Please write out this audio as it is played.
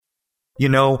You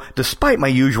know, despite my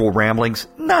usual ramblings,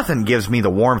 nothing gives me the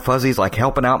warm fuzzies like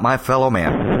helping out my fellow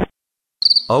man.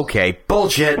 Okay,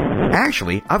 bullshit.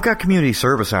 Actually, I've got community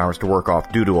service hours to work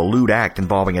off due to a lewd act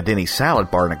involving a Denny's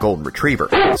salad bar and a golden retriever.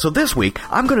 So this week,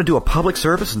 I'm going to do a public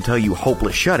service and tell you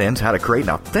hopeless shut-ins how to create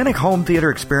an authentic home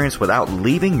theater experience without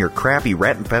leaving your crappy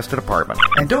rat-infested apartment.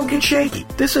 And don't get shaky.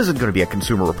 This isn't going to be a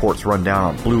Consumer Reports rundown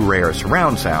on Blu-ray or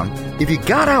surround sound. If you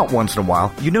got out once in a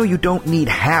while, you know you don't need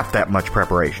half that much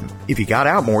preparation. If you got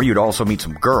out more, you'd also meet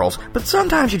some girls, but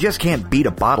sometimes you just can't beat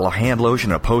a bottle of hand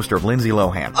lotion and a poster of Lindsay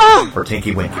Lohan. Or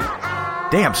Tinky Winky.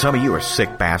 Damn, some of you are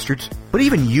sick bastards. But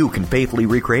even you can faithfully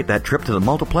recreate that trip to the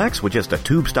multiplex with just a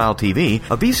tube-style TV,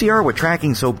 a VCR with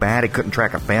tracking so bad it couldn't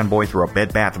track a fanboy through a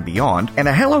Bed Bath & Beyond, and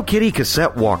a Hello Kitty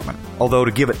cassette Walkman. Although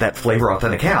to give it that flavor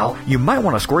authentic Hal, you might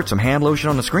want to squirt some hand lotion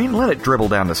on the screen and let it dribble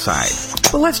down the side.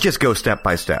 But let's just go step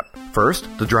by step. First,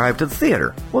 the drive to the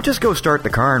theater. We'll just go start the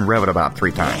car and rev it about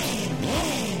 3 times.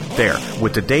 There,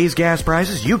 with today's gas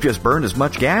prices, you've just burned as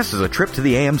much gas as a trip to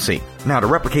the AMC. Now, to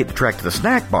replicate the trek to the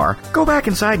snack bar, go back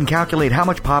inside and calculate how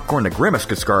much popcorn the Grimace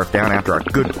could scarf down after a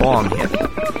good bong hit.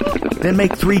 Then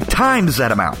make 3 times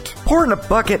that amount. Pour it in a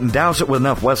bucket and douse it with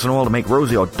enough Wesson oil to make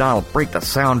Rosie O'Donnell break the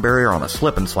sound barrier on a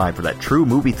slip and slide for that true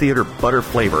movie theater butter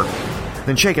flavor.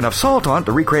 Then shake enough salt on it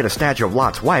to recreate a statue of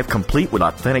Lot's wife complete with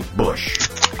authentic bush.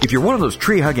 If you're one of those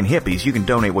tree-hugging hippies, you can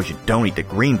donate what you don't eat to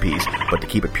Greenpeace, but to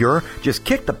keep it pure, just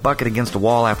kick the bucket against the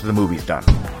wall after the movie's done.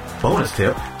 Bonus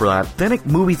tip, for the authentic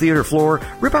movie theater floor,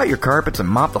 rip out your carpets and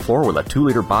mop the floor with a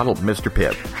 2-liter bottle of Mr.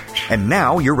 Pibb. And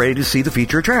now you're ready to see the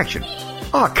feature attraction.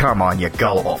 Oh, come on, you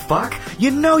gullible fuck. You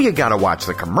know you gotta watch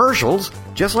the commercials.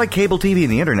 Just like cable TV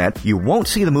and the internet, you won't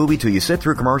see the movie till you sit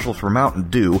through commercials for Mountain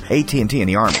Dew, AT&T, and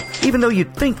the Army. Even though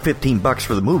you'd think $15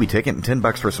 for the movie ticket and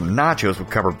 $10 for some nachos would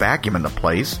cover vacuuming the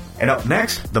place. And up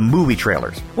next, the movie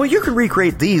trailers. Well, you can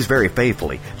recreate these very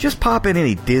faithfully. Just pop in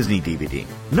any Disney DVD.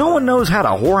 No one knows how to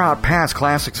whore out past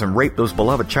classics and rape those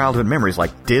beloved childhood memories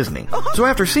like Disney. So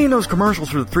after seeing those commercials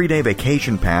for the 3-day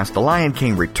vacation pass, The Lion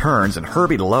King returns, and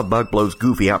Herbie the Love Bug blows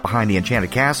Goofy out behind the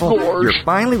Enchanted Castle, you're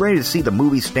finally ready to see the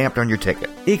movie stamped on your ticket.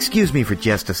 Excuse me for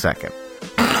just a second.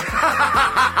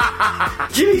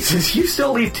 Jesus, you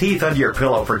still leave teeth under your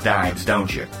pillow for dimes,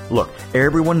 don't you? Look,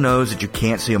 everyone knows that you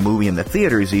can't see a movie in the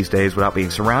theaters these days without being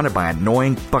surrounded by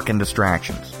annoying fucking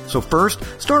distractions. So first,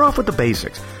 start off with the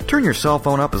basics. Turn your cell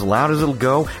phone up as loud as it'll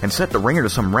go and set the ringer to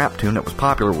some rap tune that was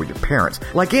popular with your parents,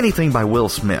 like anything by Will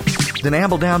Smith. Then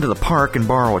amble down to the park and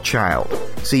borrow a child.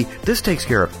 See, this takes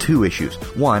care of 2 issues.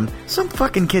 1, some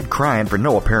fucking kid crying for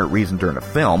no apparent reason during a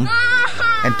film.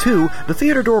 And 2, the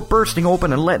theater door bursting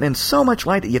open and letting in so much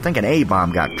light that you think an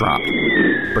A-bomb got dropped.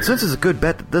 But since it's a good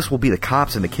bet that this will be the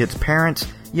cops and the kids' parents,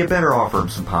 you better offer them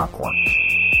some popcorn.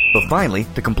 But finally,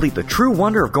 to complete the true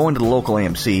wonder of going to the local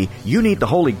AMC, you need the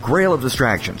holy grail of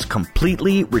distractions,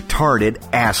 completely retarded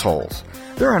assholes.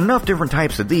 There are enough different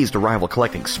types of these to rival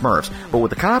collecting Smurfs, but with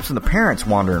the cops and the parents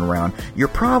wandering around, you're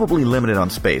probably limited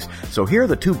on space. So here are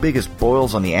the 2 biggest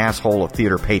boils on the asshole of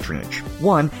theater patronage.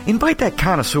 1, invite that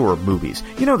connoisseur of movies.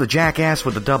 You know, the jackass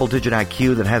with the double-digit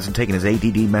IQ that hasn't taken his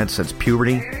ADD meds since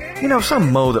puberty? You know,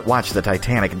 some mo that watched the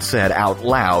Titanic and said out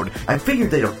loud, I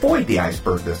figured they'd avoid the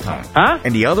iceberg this time. Huh?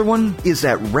 And the other one is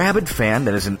that rabid fan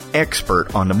that is an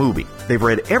expert on the movie. They've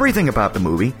read everything about the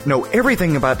movie, know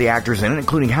everything about the actors in it,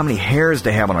 including how many hairs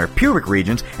they have on their pubic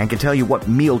regions, and can tell you what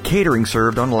meal catering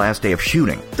served on the last day of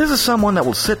shooting. This is someone that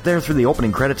will sit there through the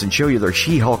opening credits and show you their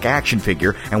She-Hulk action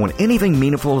figure, and when anything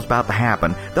meaningful is about to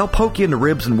happen, they'll poke you in the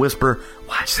ribs and whisper,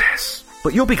 watch this.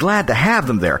 But you'll be glad to have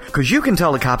them there, because you can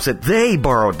tell the cops that they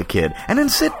borrowed the kid, and then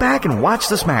sit back and watch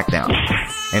the smackdown.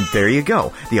 And there you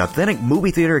go, the authentic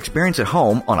movie theater experience at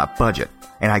home on a budget.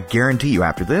 And I guarantee you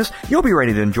after this, you'll be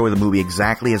ready to enjoy the movie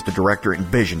exactly as the director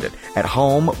envisioned it, at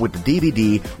home with the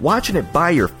DVD, watching it by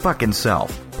your fucking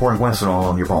self. Pouring Wesson all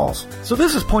on your balls. So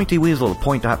this is Pointy Weasel of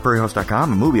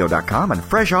Point.furryhost.com and Movio.com, and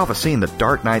fresh off of seeing The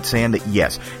Dark Knight saying that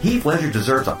yes, Heath Ledger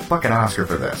deserves a fucking Oscar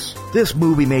for this. This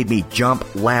movie made me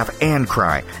jump, laugh, and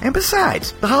cry. And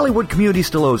besides, the Hollywood community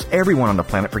still owes everyone on the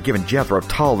planet for giving Jethro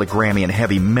Tull the Grammy in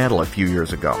heavy metal a few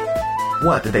years ago.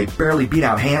 What, did they barely beat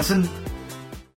out Hanson?